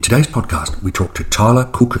today's podcast, we talk to Tyler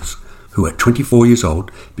Koolkes, who at 24 years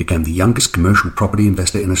old became the youngest commercial property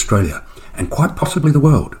investor in Australia and quite possibly the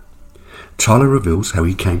world. Tyler reveals how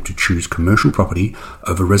he came to choose commercial property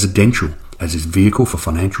over residential as his vehicle for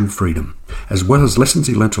financial freedom, as well as lessons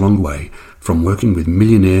he learnt along the way from working with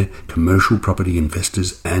millionaire commercial property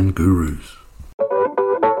investors and gurus.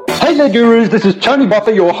 Hey there, gurus. This is Tony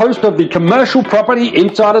Boffa, your host of the Commercial Property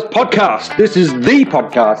Insiders Podcast. This is the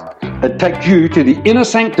podcast that takes you to the inner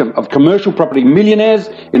sanctum of commercial property millionaires,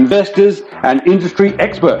 investors, and industry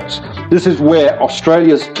experts. This is where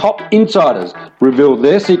Australia's top insiders reveal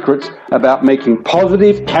their secrets about making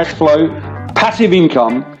positive cash flow, passive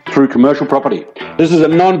income through commercial property. This is a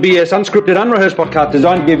non-BS, unscripted, unrehearsed podcast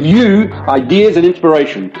designed to give you ideas and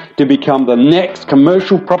inspiration to become the next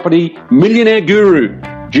commercial property millionaire guru,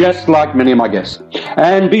 just like many of my guests.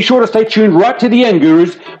 And be sure to stay tuned right to the end,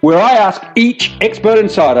 gurus, where I ask each expert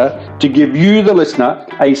insider to give you, the listener,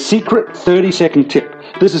 a secret 30-second tip.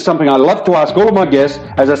 This is something I love to ask all of my guests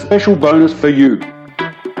as a special bonus for you.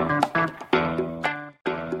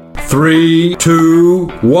 3, 2,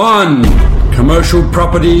 1. Commercial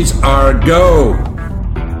properties are a go.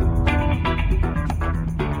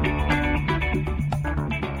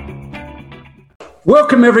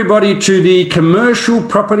 Welcome everybody to the Commercial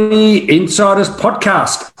Property Insiders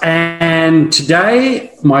Podcast. And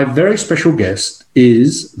today, my very special guest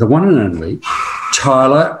is the one and only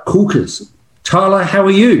Tyler Koolkes. Tyler, how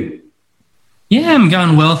are you? Yeah, I'm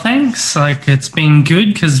going well, thanks. It's been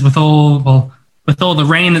good because with all the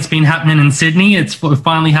rain that's been happening in Sydney, we've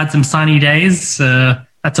finally had some sunny days.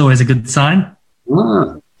 That's always a good sign.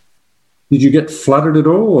 Did you get flooded at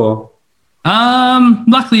all? Or?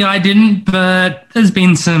 Luckily I didn't, but there's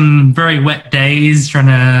been some very wet days trying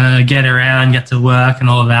to get around, get to work and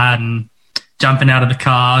all of that, and jumping out of the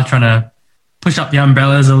car, trying to push up the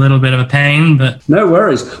umbrellas, a little bit of a pain, but... No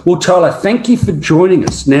worries. Well, Tyler, thank you for joining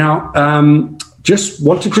us. Now, just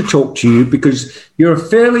wanted to talk to you because you're a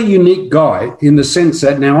fairly unique guy in the sense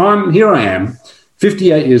that now here I am,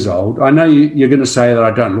 58 years old. I know you're going to say that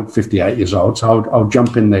I don't look 58 years old, so I'll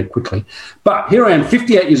jump in there quickly. But here I am,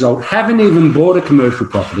 58 years old, haven't even bought a commercial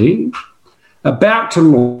property, about to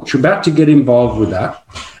launch, about to get involved with that.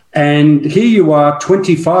 And here you are,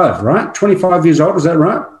 25, right? 25 years old, is that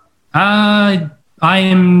right? I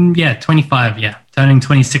am, 25, turning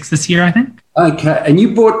 26 this year, I think. Okay, and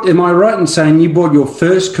you bought, am I right in saying you bought your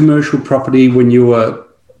first commercial property when you were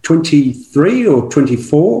 23 or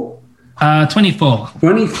 24? 24.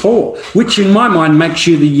 24, which in my mind makes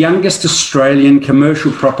you the youngest Australian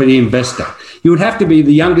commercial property investor. You would have to be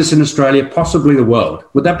the youngest in Australia, possibly the world.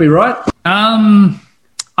 Would that be right? I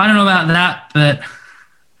don't know about that, but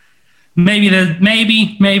maybe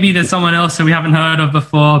there's someone else who we haven't heard of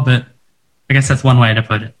before, but I guess that's one way to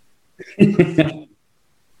put it.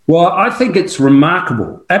 Well, I think it's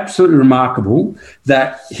remarkable, absolutely remarkable,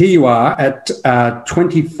 that here you are at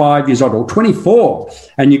 25 years old, or 24,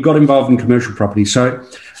 and you got involved in commercial property. So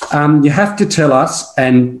you have to tell us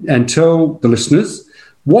and tell the listeners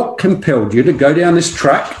what compelled you to go down this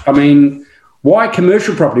track. I mean, why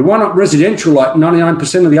commercial property? Why not residential like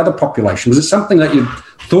 99% of the other population? Was it something that you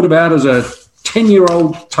thought about as a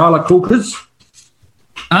 10-year-old Tyler Koolkes?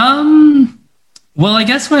 Well, I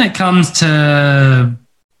guess when it comes to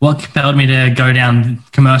what compelled me to go down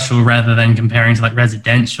commercial rather than comparing to like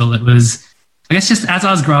residential, it was, I guess, just as I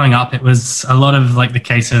was growing up, it was a lot of like the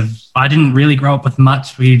case of I didn't really grow up with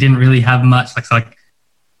much. We didn't really have much, like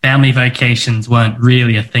family vacations weren't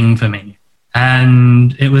really a thing for me.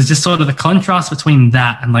 And it was just sort of the contrast between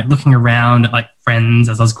that and like looking around at like friends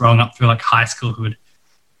as I was growing up through like high school who would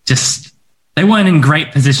just, they weren't in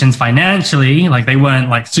great positions financially, like they weren't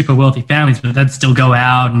like super wealthy families, but they'd still go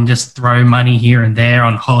out and just throw money here and there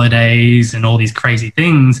on holidays and all these crazy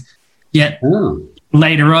things. Yet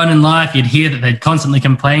later on in life, you'd hear that they'd constantly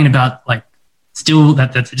complain about like still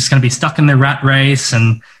that they're just going to be stuck in the rat race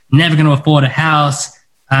and never going to afford a house.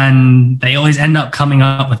 And they always end up coming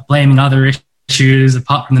up with blaming other issues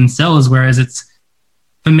apart from themselves. Whereas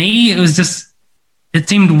for me, it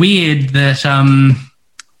seemed weird that,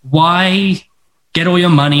 why get all your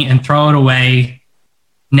money and throw it away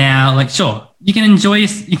now? Like, sure, you can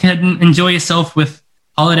enjoy yourself with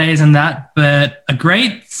holidays and that, but a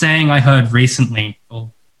great saying I heard recently,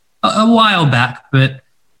 or a while back, but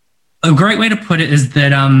a great way to put it is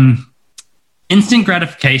that instant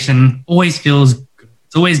gratification always feels good.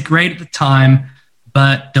 It's always great at the time,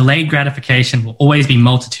 but delayed gratification will always be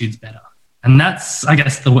multitudes better. And that's, I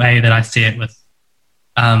guess, the way that I see it with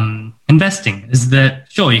investing, is that,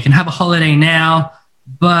 sure, you can have a holiday now,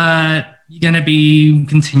 but you're going to be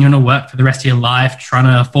continuing to work for the rest of your life trying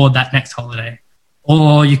to afford that next holiday.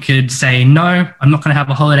 Or you could say, no, I'm not going to have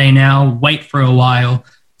a holiday now, wait for a while,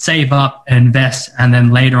 save up, invest, and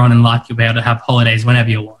then later on in life, you'll be able to have holidays whenever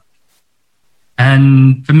you want.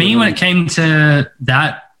 And for me, when it came to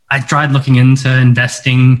that, I tried looking into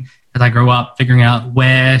investing as I grew up, figuring out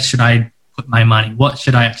where should I put my money? What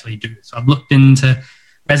should I actually do? So I've looked into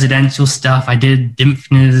residential stuff. I did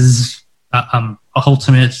Dymphna's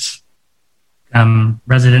ultimate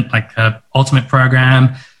resident, like ultimate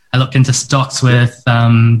program. I looked into stocks with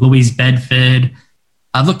Louise Bedford.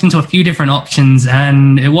 I've looked into a few different options,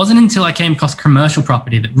 and it wasn't until I came across commercial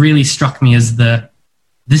property that really struck me as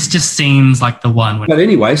this just seems like the one. But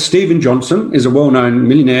anyway, Stephen Johnson is a well-known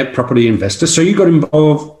millionaire property investor. So you got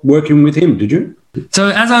involved working with him, did you? So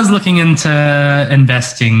as I was looking into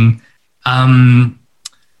investing,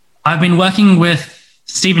 I've been working with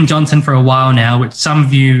Stephen Johnson for a while now, which some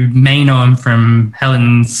of you may know him from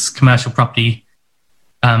Helen's commercial property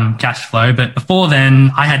cash flow. But before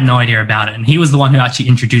then, I had no idea about it. And he was the one who actually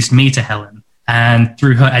introduced me to Helen and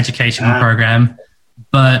through her education program.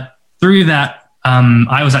 But through that,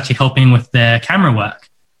 I was actually helping with their camera work.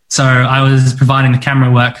 So I was providing the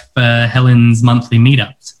camera work for Helen's monthly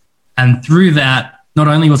meetups. And through that, not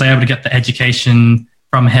only was I able to get the education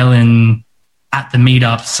from Helen at the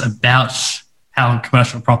meetups about how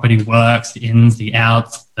commercial property works, the ins, the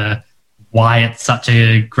outs, why it's such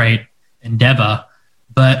a great endeavor,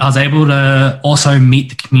 but I was able to also meet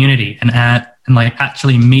the community and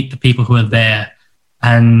actually meet the people who are there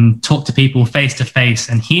and talk to people face to face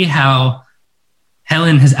and hear how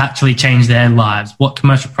Helen has actually changed their lives, what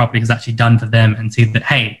commercial property has actually done for them, and see that,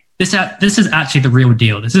 hey, this is actually the real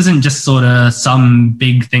deal. This isn't just sort of some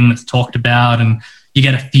big thing that's talked about and you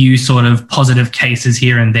get a few sort of positive cases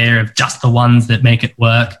here and there of just the ones that make it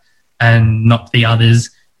work and not the others.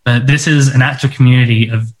 But this is an actual community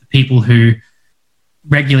of people who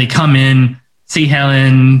regularly come in, see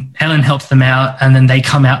Helen helps them out, and then they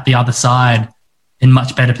come out the other side in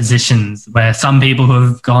much better positions, where some people who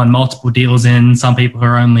have gone multiple deals in, some people who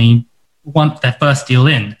are only want their first deal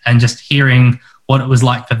in, and just hearing what it was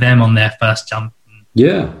like for them on their first jump.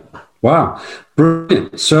 Yeah. Wow.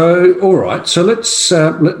 Brilliant. So, all right. So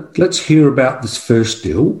let's hear about this first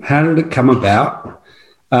deal. How did it come about?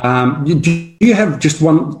 Do you have just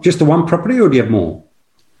the one property, or do you have more?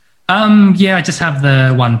 Yeah, I just have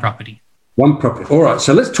the one property. One property. All right.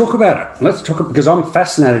 So let's talk about it. Because I'm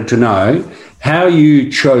fascinated to know how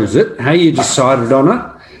you chose it, how you decided on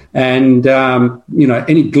it, and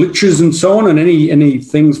any glitches and so on, and any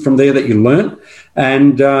things from there that you learnt,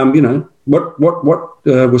 and what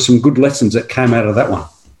were some good lessons that came out of that one?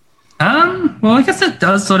 Well, I guess it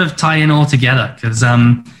does sort of tie in all together because,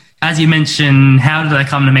 as you mentioned, how did I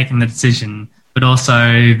come to making the decision, but also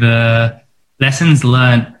the lessons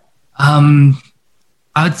learned.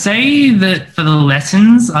 I would say that for the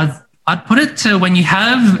lessons, I'd put it to when you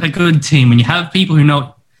have a good team, when you have people who know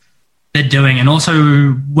what they're doing, and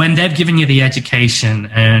also when they've given you the education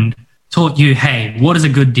and taught you, hey, what is a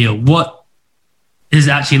good deal? What is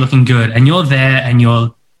actually looking good? And you're there and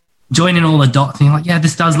you're joining all the dots and you're like, yeah,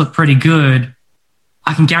 this does look pretty good.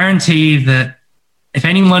 I can guarantee that if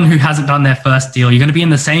anyone who hasn't done their first deal, you're going to be in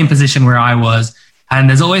the same position where I was. And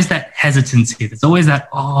there's always that hesitancy. There's always that,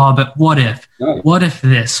 but what if? Right. What if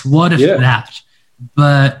this? What if that?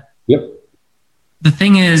 But the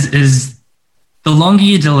thing is the longer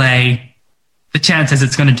you delay, the chances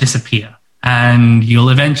it's going to disappear. And you'll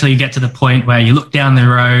eventually get to the point where you look down the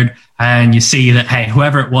road and you see that, hey,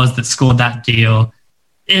 whoever it was that scored that deal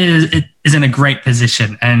is in a great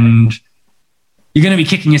position. And you're going to be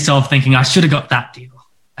kicking yourself thinking, I should have got that deal.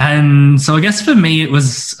 And so I guess for me, it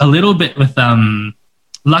was a little bit with,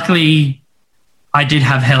 luckily I did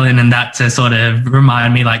have Helen and that to sort of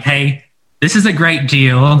remind me like, hey, this is a great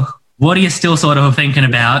deal. What are you still sort of thinking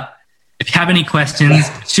about? If you have any questions,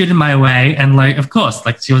 shoot them my way. And like, of course,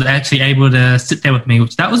 like she was actually able to sit there with me,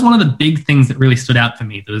 which that was one of the big things that really stood out for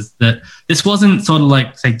me. Was that this wasn't sort of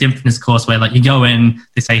like, say, Dymphna's course where like you go in,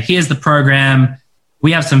 they say, here's the program.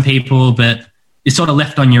 We have some people, but you're sort of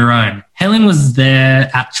left on your own. Helen was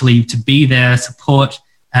there actually to be there, support.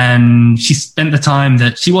 And she spent the time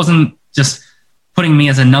that she wasn't just putting me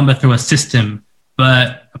as a number through a system,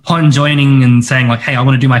 but upon joining and saying like, hey, I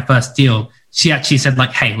want to do my first deal, she actually said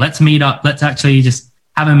like, hey, let's meet up. Let's actually just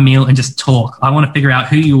have a meal and just talk. I want to figure out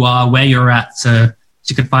who you are, where you're at, so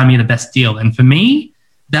she could find me the best deal. And for me,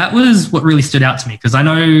 that was what really stood out to me, because I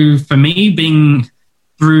know for me being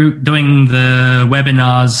through doing the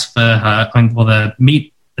webinars for her, or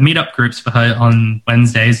the meetup groups for her on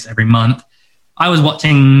Wednesdays every month, I was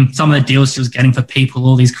watching some of the deals she was getting for people,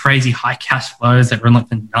 all these crazy high cash flows that were in like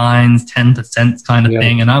the 9s, 10% kind of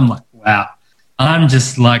thing. And I'm like, wow, I'm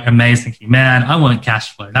just like amazed, thinking, man, I want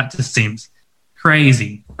cash flow. That just seems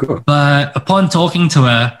crazy. Good. But upon talking to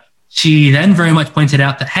her, she then very much pointed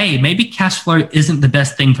out that, hey, maybe cash flow isn't the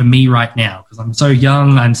best thing for me right now because I'm so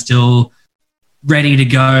young, I'm still ready to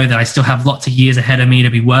go, that I still have lots of years ahead of me to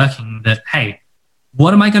be working, that, hey,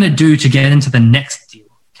 what am I going to do to get into the next deal?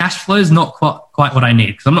 Cash flow is not quite what I need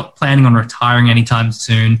because I'm not planning on retiring anytime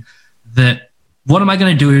soon. That what am I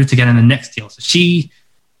going to do to get in the next deal? So she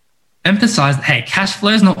emphasized that, hey, cash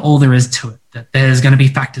flow is not all there is to it, that there's going to be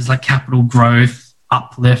factors like capital growth,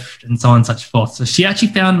 uplift, and so on and such forth. So she actually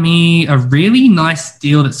found me a really nice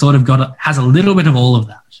deal that sort of has a little bit of all of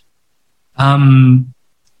that.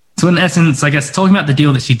 So in essence, I guess talking about the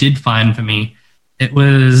deal that she did find for me, it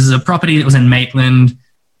was a property that was in Maitland.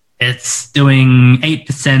 It's doing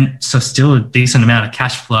 8%, so still a decent amount of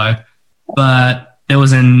cash flow. But there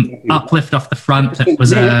was an uplift off the front that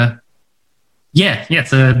was that's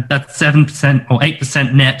 7% or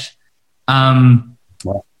 8% net.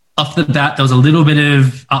 Off the bat, there was a little bit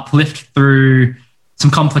of uplift through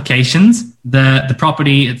some complications. The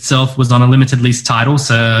property itself was on a limited lease title,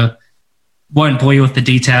 so won't bore you with the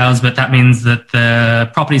details, but that means that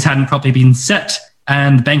the properties hadn't properly been set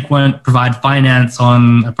and the bank won't provide finance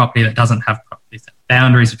on a property that doesn't have properly set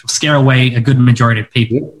boundaries, which will scare away a good majority of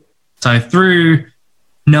people. So through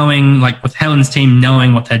knowing, like with Helen's team,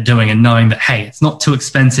 knowing what they're doing and knowing that, hey, it's not too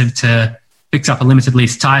expensive to fix up a limited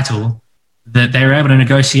lease title, that they were able to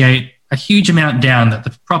negotiate a huge amount down, that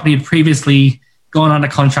the property had previously gone under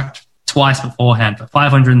contract twice beforehand for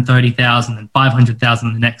 $530,000 and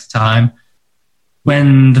 $500,000 the next time.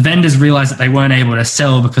 When the vendors realized that they weren't able to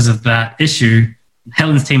sell because of that issue,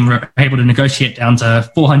 Helen's team were able to negotiate down to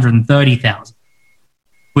 $430,000,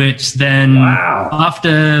 which then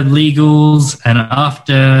after legals and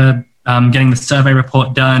after getting the survey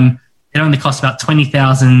report done, it only cost about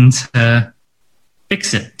 $20,000 to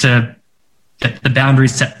fix it, to get the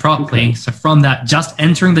boundaries set properly. Okay. So from that, just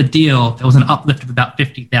entering the deal, there was an uplift of about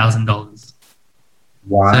 $50,000.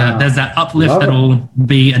 Wow. So there's that uplift that will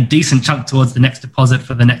be a decent chunk towards the next deposit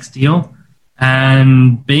for the next deal.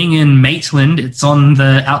 And being in Maitland, it's on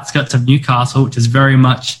the outskirts of Newcastle, which is very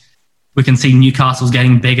much, we can see Newcastle's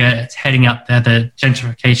getting bigger. It's heading up there. The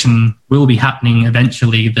gentrification will be happening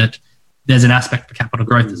eventually, that there's an aspect for capital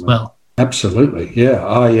growth as well. Absolutely, yeah.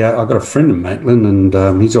 I got a friend in Maitland,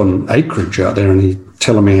 and he's on acreage out there, and he's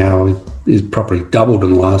telling me how his property doubled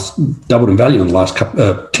in value in the last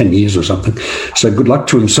 10 years or something. So good luck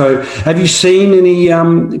to him. So have you seen any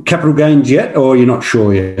capital gains yet, or you're not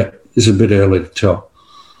sure yet? It's a bit early to tell.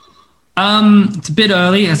 It's a bit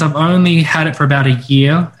early, as I've only had it for about a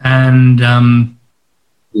year, and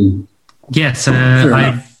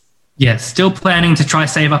still planning to try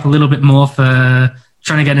save up a little bit more for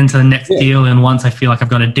trying to get into the next deal. And once I feel like I've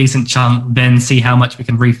got a decent chunk, then see how much we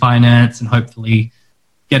can refinance and hopefully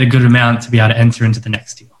get a good amount to be able to enter into the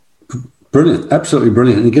next deal. Brilliant, absolutely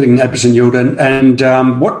brilliant. And getting 8% yield.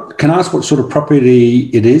 And what can I ask what sort of property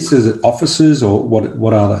it is? Is it offices or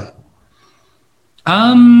what are they?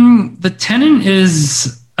 The tenant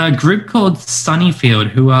is a group called Sunnyfield,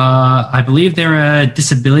 who are, I believe they're a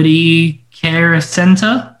disability care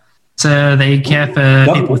centre. So they care for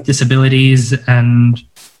people with disabilities, and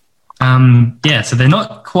so they're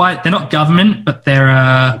not government, but they're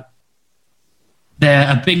a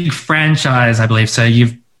big franchise, I believe. So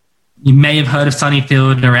you may have heard of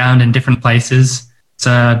Sunnyfield around in different places.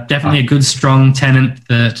 So definitely a good, strong tenant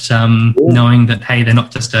that knowing that, hey, they're not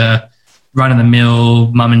just a run-of-the-mill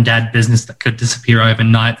mum and dad business that could disappear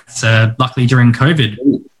overnight. So luckily during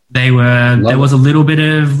COVID, there was a little bit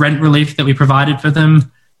of rent relief that we provided for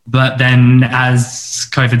them. But then as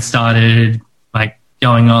COVID started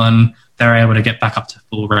going on, they were able to get back up to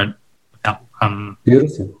full rent without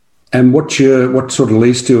Beautiful. And what sort of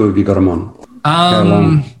lease deal have you got them on? How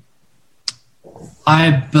long? I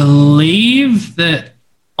believe that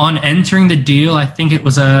on entering the deal, I think it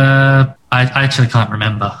was I actually can't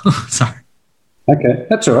remember. Sorry. Okay,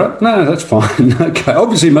 that's all right. No, that's fine. Okay,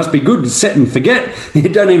 obviously it must be good. Set and forget. You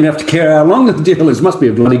don't even have to care how long the deal is. Must be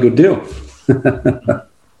a bloody good deal.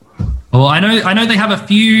 Well, I know they have a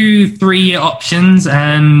few 3-year options,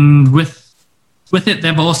 and with it,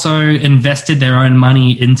 they've also invested their own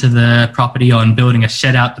money into the property on building a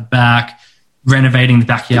shed out the back, renovating the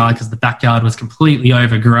backyard because the backyard was completely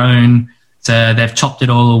overgrown. So they've chopped it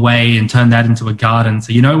all away and turned that into a garden.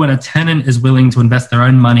 So, when a tenant is willing to invest their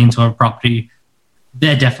own money into a property,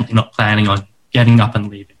 they're definitely not planning on getting up and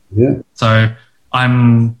leaving. Yeah. So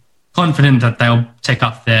I'm confident that they'll take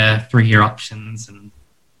up their 3-year options and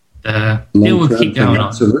the deal will keep going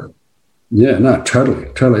on. Yeah, no, totally.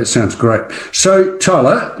 It sounds great. So,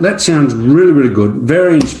 Tyler, that sounds really, really good.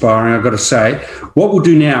 Very inspiring, I've got to say. What we'll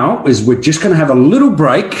do now is we're just going to have a little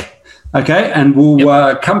break, okay, and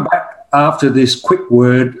we'll come back after this quick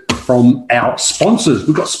word from our sponsors.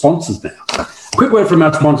 We've got sponsors now. Quick word from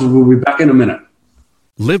our sponsors. We'll be back in a minute.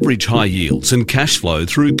 Leverage high yields and cash flow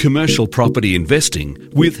through commercial property investing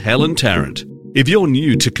with Helen Tarrant. If you're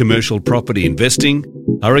new to commercial property investing,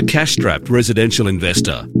 are a cash-strapped residential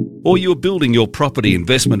investor, or you're building your property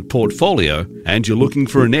investment portfolio and you're looking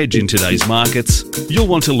for an edge in today's markets, you'll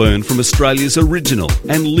want to learn from Australia's original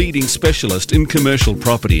and leading specialist in commercial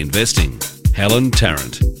property investing, Helen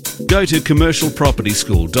Tarrant. Go to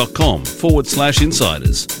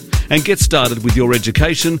commercialpropertyschool.com/insiders and get started with your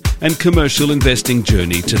education and commercial investing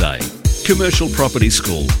journey today.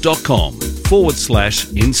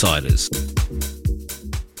 commercialpropertyschool.com/insiders.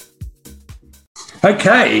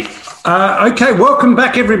 Okay, welcome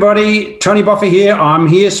back, everybody. Tony Boffa here. I'm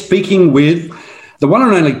here speaking with the one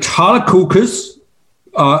and only Tyler Koulkes,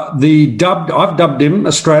 I've dubbed him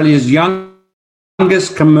Australia's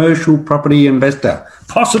youngest commercial property investor,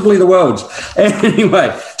 possibly the world's.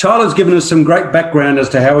 Anyway, Tyler's given us some great background as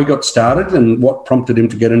to how he got started and what prompted him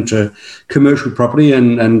to get into commercial property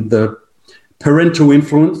and the parental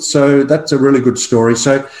influence. So that's a really good story.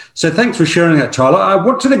 So thanks for sharing that, Tyler. I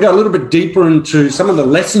wanted to go a little bit deeper into some of the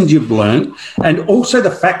lessons you've learned and also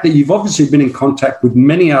the fact that you've obviously been in contact with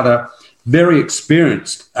many other very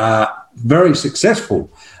experienced, very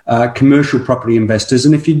successful commercial property investors.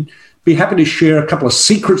 And if you'd be happy to share a couple of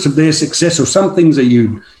secrets of their success or some things that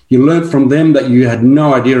you learned from them that you had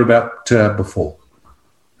no idea about before.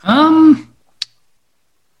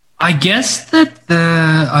 I guess that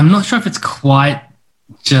I'm not sure if it's quite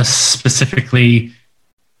just specifically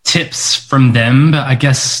tips from them, but I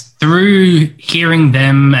guess through hearing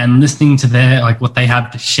them and listening to what they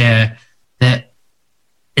have to share, that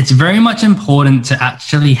it's very much important to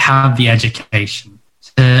actually have the education,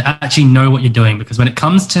 to actually know what you're doing. Because when it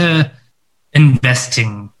comes to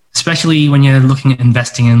investing, especially when you're looking at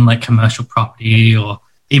investing in like commercial property, or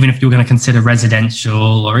even if you're going to consider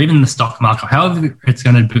residential or even the stock market, however it's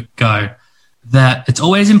going to go, that it's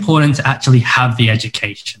always important to actually have the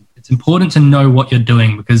education. It's important to know what you're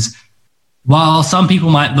doing, because while some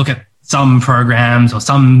people might look at some programs or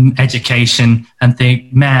some education and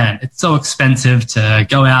think, man, it's so expensive to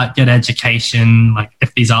go out, get education, like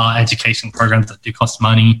if these are education programs that do cost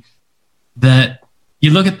money, that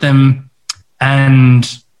you look at them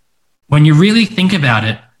and when you really think about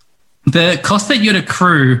it, the cost that you'd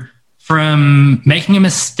accrue from making a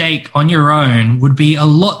mistake on your own would be a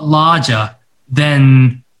lot larger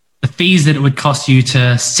than the fees that it would cost you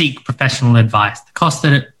to seek professional advice, the cost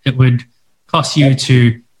that it would cost you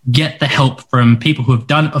to get the help from people who have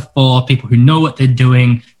done it before, people who know what they're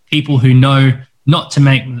doing, people who know not to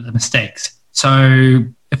make the mistakes. So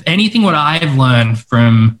if anything, what I've learned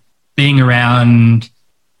from being around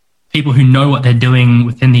people who know what they're doing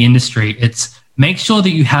within the industry, it's make sure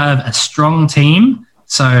that you have a strong team.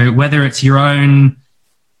 So whether it's your own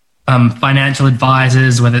financial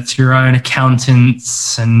advisors, whether it's your own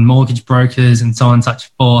accountants and mortgage brokers and so on and such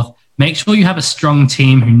forth, make sure you have a strong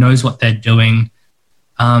team who knows what they're doing.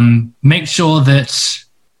 Make sure that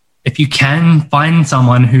if you can, find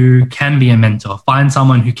someone who can be a mentor, find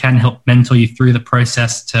someone who can help mentor you through the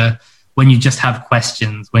process to when you just have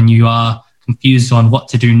questions, when you are confused on what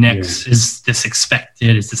to do next. Yeah. Is this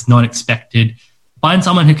expected? Is this not expected? Find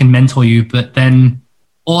someone who can mentor you, but then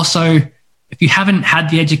also, if you haven't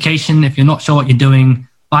had the education, if you're not sure what you're doing,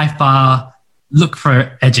 by far, look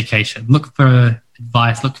for education, look for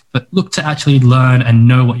advice, look to actually learn and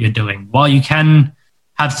know what you're doing. While you can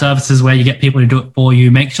have services where you get people to do it for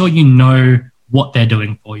you, make sure you know what they're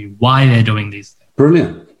doing for you, why they're doing these things.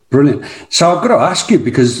 Brilliant. So I've got to ask you,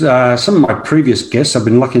 because some of my previous guests, I've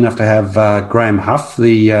been lucky enough to have Graham Huff,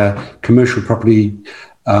 the commercial property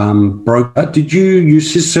broker. Did you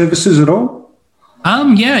use his services at all?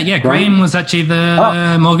 Yeah. Graham was actually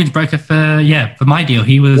the mortgage broker for my deal.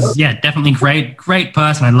 He was, definitely great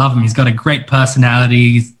person. I love him. He's got a great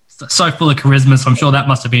personality. He's so full of charisma. So I'm sure that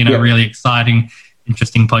must have been a really exciting,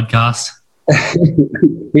 interesting podcast.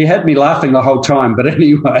 He had me laughing the whole time, but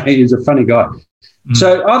anyway, he's a funny guy.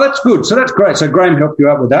 So, that's good. So that's great. So Graham helped you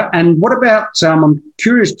out with that. And what about, I'm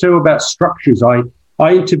curious too about structures. I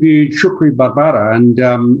interviewed Shukri Barbara and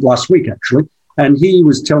last week actually, and he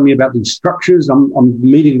was telling me about these structures. I'm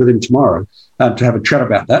meeting with him tomorrow to have a chat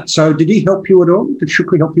about that. So did he help you at all? Did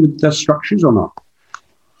Shukri help you with the structures or not?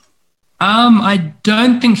 I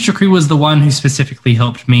don't think Shukri was the one who specifically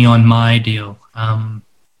helped me on my deal.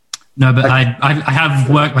 No, but I have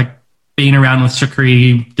worked, like been around with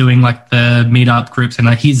Shukri doing like the meetup groups, and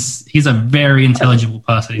like he's a very intelligible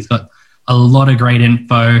person. He's got a lot of great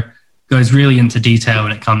info, goes really into detail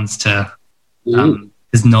when it comes to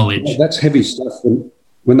his knowledge. Yeah, that's heavy stuff.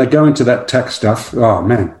 When they go into that tax stuff, oh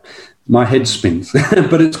man, my head spins.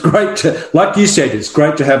 But it's great to, like you said, it's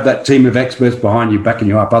great to have that team of experts behind you, backing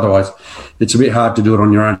you up. Otherwise, it's a bit hard to do it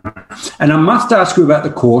on your own. And I must ask you about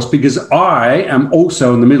the course, because I am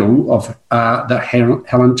also in the middle of the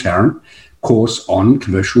Helen Tarrant course on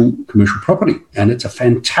commercial property. And it's a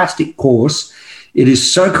fantastic course. It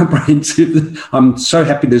is so comprehensive that I'm so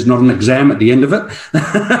happy there's not an exam at the end of it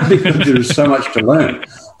because there is so much to learn.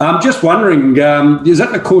 I'm just wondering, is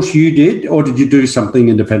that the course you did, or did you do something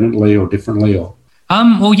independently or differently? Or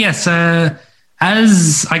well, yes.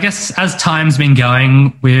 As time's been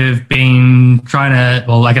going, we've been trying to.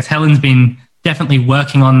 Well, I guess Helen's been definitely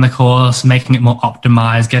working on the course, making it more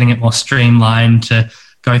optimized, getting it more streamlined to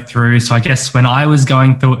go through. So I guess when I was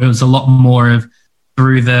going through it, was a lot more of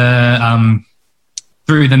through the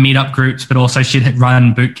meetup groups, but also she'd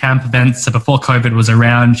run boot camp events. So before COVID was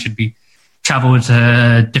around, she'd be travel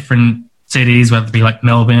to different cities, whether it be like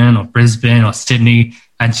Melbourne or Brisbane or Sydney,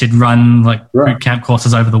 and she'd run like boot camp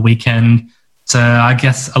courses over the weekend. So I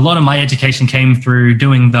guess a lot of my education came through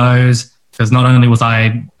doing those, because not only was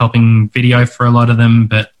I helping video for a lot of them,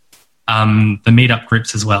 but the meetup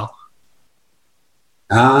groups as well.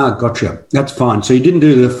 Ah, gotcha. That's fine. So you didn't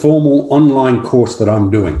do the formal online course that I'm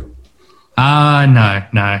doing?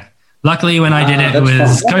 No. Luckily, when I did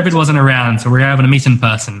COVID wasn't around, so we were able to meet in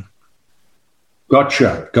person.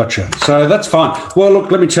 Gotcha. So that's fine. Well,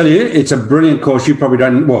 look, let me tell you, it's a brilliant course. You probably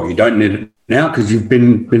don't need it now because you've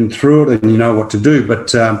been through it and you know what to do. But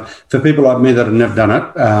for people like me that have never done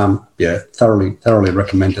it, thoroughly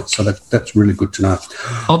recommend it. So that's really good to know.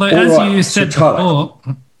 Although, as you said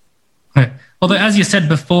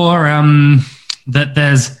before, that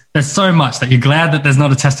there's so much that you're glad that there's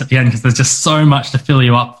not a test at the end, because there's just so much to fill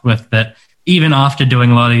you up with that. Even after doing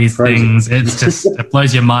a lot of these things, it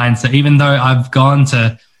blows your mind. So even though I've gone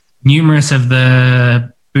to numerous of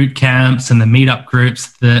the boot camps and the meetup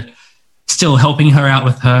groups that still helping her out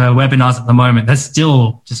with her webinars at the moment, there's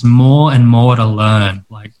still just more and more to learn.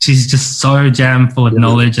 Like, she's just so jam full of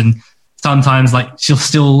knowledge, and sometimes like she'll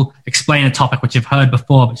still explain a topic which you've heard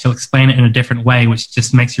before, but she'll explain it in a different way, which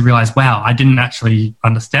just makes you realize, wow, I didn't actually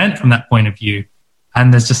understand it from that point of view.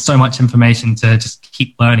 And there's just so much information to just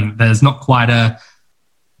keep learning. There's not quite a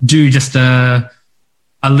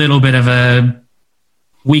little bit of a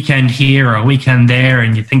weekend here or a weekend there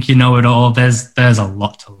and you think you know it all. There's a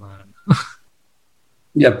lot to learn.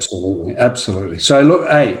 Yeah, absolutely. So look,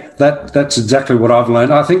 hey, that's exactly what I've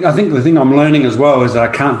learned. I think the thing I'm learning as well is that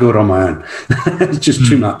I can't do it on my own. It's just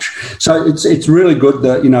too much. So it's really good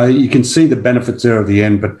that, you can see the benefits there at the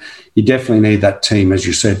end, but you definitely need that team, as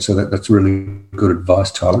you said. So that's really good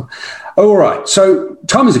advice, Tyler. All right. So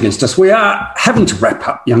time is against us. We are having to wrap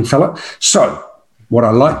up, young fella. So what I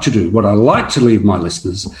like to leave my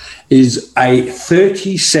listeners is a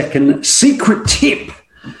 30-second secret tip.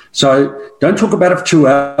 So don't talk about it for 2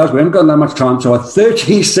 hours. We haven't got that much time. So a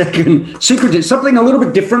 30-second secret tip, something a little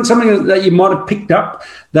bit different, something that you might have picked up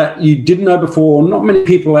that you didn't know before. Not many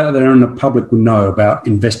people out there in the public would know about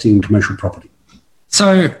investing in commercial property.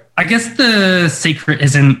 So I guess the secret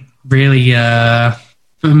isn't really,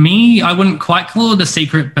 for me, I wouldn't quite call it a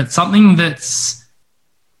secret, but something that's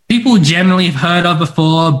people generally have heard of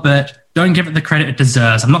before, but don't give it the credit it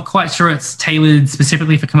deserves. I'm not quite sure it's tailored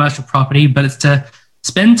specifically for commercial property, but it's to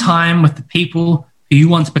spend time with the people who you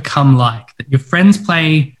want to become like. That your friends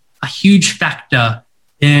play a huge factor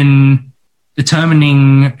in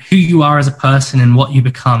determining who you are as a person and what you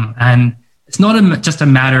become. And it's not just a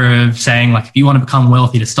matter of saying, like, if you want to become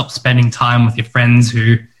wealthy, to stop spending time with your friends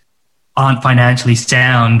who aren't financially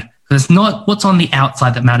sound. Because it's not what's on the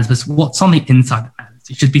outside that matters, but what's on the inside that matters.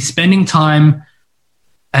 You should be spending time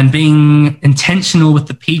and being intentional with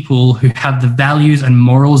the people who have the values and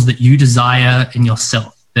morals that you desire in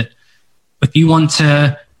yourself. That if you want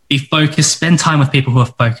to be focused, spend time with people who are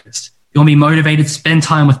focused. If you want to be motivated, spend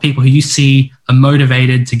time with people who you see are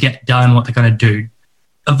motivated to get done what they're going to do.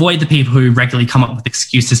 Avoid the people who regularly come up with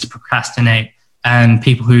excuses to procrastinate and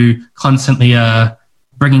people who constantly are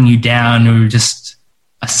bringing you down, who just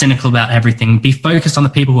are cynical about everything. Be focused on the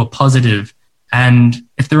people who are positive. And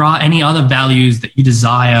if there are any other values that you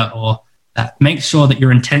desire, or that, make sure that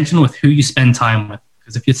you're intentional with who you spend time with.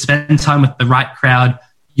 Because if you spend time with the right crowd,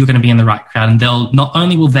 you're going to be in the right crowd. And not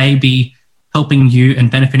only will they be helping you and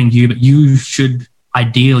benefiting you, but you should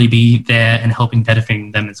ideally be there and helping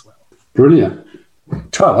benefiting them as well. Brilliant.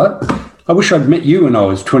 Tyler, I wish I'd met you when I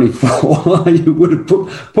was 24. You would have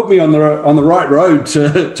put me on the right road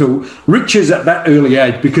to riches at that early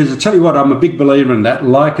age, because I tell you what, I'm a big believer in that.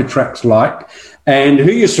 Like attracts like. And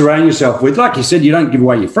who you surround yourself with, like you said, you don't give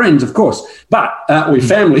away your friends, of course, but or your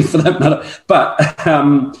family for that matter.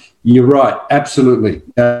 But you're right, absolutely.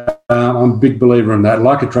 I'm a big believer in that.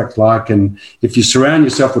 Like attracts like, and if you surround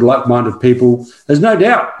yourself with like-minded people, there's no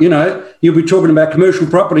doubt, you'll be talking about commercial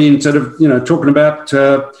property instead of, talking about,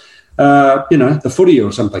 the footy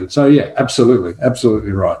or something. So, yeah,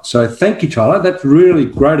 absolutely right. So thank you, Tyler. That's really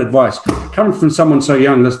great advice. Coming from someone so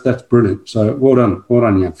young, that's brilliant. So well done,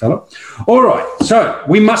 young fella. All right, so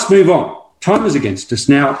we must move on. Time is against us.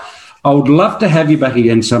 Now, I would love to have you back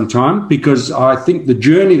again sometime, because I think the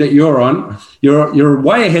journey that you're on, you're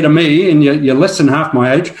way ahead of me, and you're less than half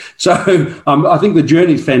my age. So I think the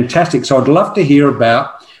journey is fantastic. So I'd love to hear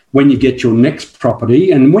about when you get your next property,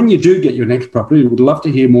 and when you do get your next property, we'd love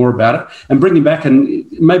to hear more about it and bring you back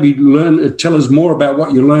and maybe tell us more about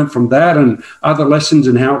what you learned from that and other lessons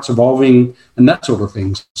and how it's evolving and that sort of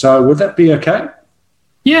thing. So would that be okay?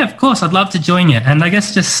 Yeah, of course. I'd love to join you. And I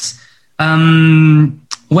guess just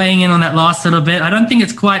weighing in on that last little bit, I don't think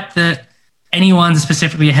it's quite that anyone's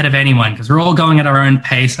specifically ahead of anyone, because we're all going at our own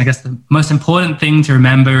pace. And I guess the most important thing to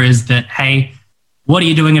remember is that, hey, what are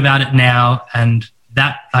you doing about it now? And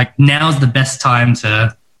that, now's the best time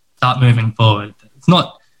to start moving forward. It's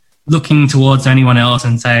not looking towards anyone else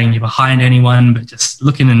and saying you're behind anyone, but just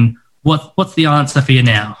looking in what's the answer for you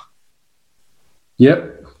now.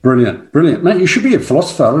 Yep. Brilliant. Mate, you should be a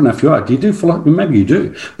philosopher. I don't know if you are. Do you do philosophy? Maybe you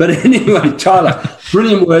do. But anyway, Tyler,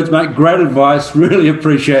 brilliant words, mate. Great advice. Really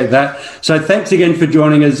appreciate that. So thanks again for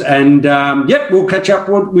joining us. And, we'll catch up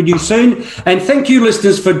with you soon. And thank you,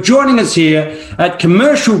 listeners, for joining us here at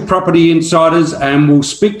Commercial Property Insiders. And we'll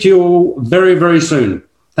speak to you all very, very soon.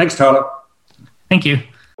 Thanks, Tyler. Thank you.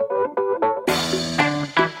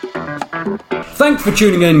 Thanks for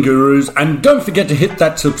tuning in, Gurus, and don't forget to hit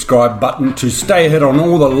that subscribe button to stay ahead on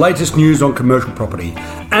all the latest news on commercial property.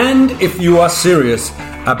 And if you are serious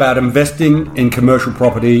about investing in commercial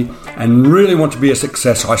property and really want to be a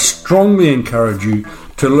success, I strongly encourage you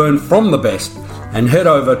to learn from the best and head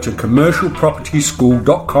over to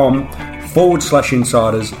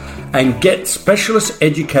commercialpropertyschool.com/insiders and get specialist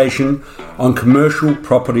education on commercial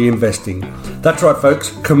property investing. That's right, folks,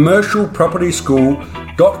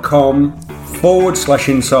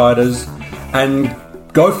 commercialpropertyschool.com/insiders, and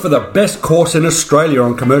go for the best course in Australia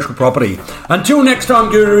on commercial property. Until next time,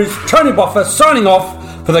 Gurus, Tony Boffa signing off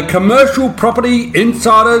for the Commercial Property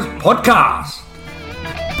Insiders podcast.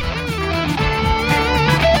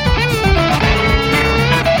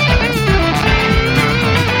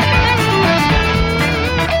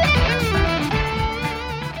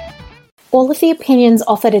 All of the opinions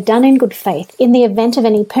offered are done in good faith. In the event of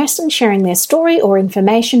any person sharing their story or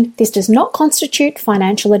information, this does not constitute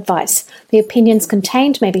financial advice. The opinions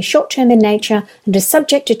contained may be short-term in nature and are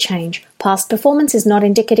subject to change. Past performance is not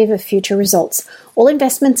indicative of future results. All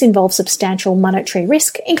investments involve substantial monetary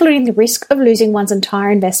risk, including the risk of losing one's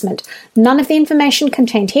entire investment. None of the information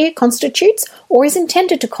contained here constitutes or is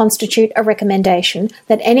intended to constitute a recommendation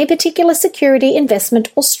that any particular security,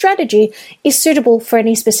 investment, or strategy is suitable for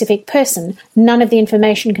any specific person. None of the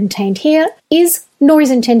information contained here is nor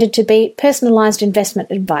is intended to be personalized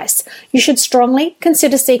investment advice. You should strongly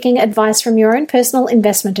consider seeking advice from your own personal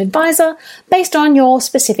investment advisor based on your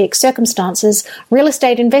specific circumstances. Real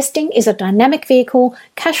estate investing is a dynamic vehicle.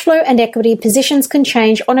 Cash flow and equity positions can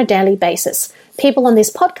change on a daily basis. People on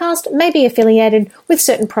this podcast may be affiliated with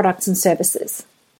certain products and services.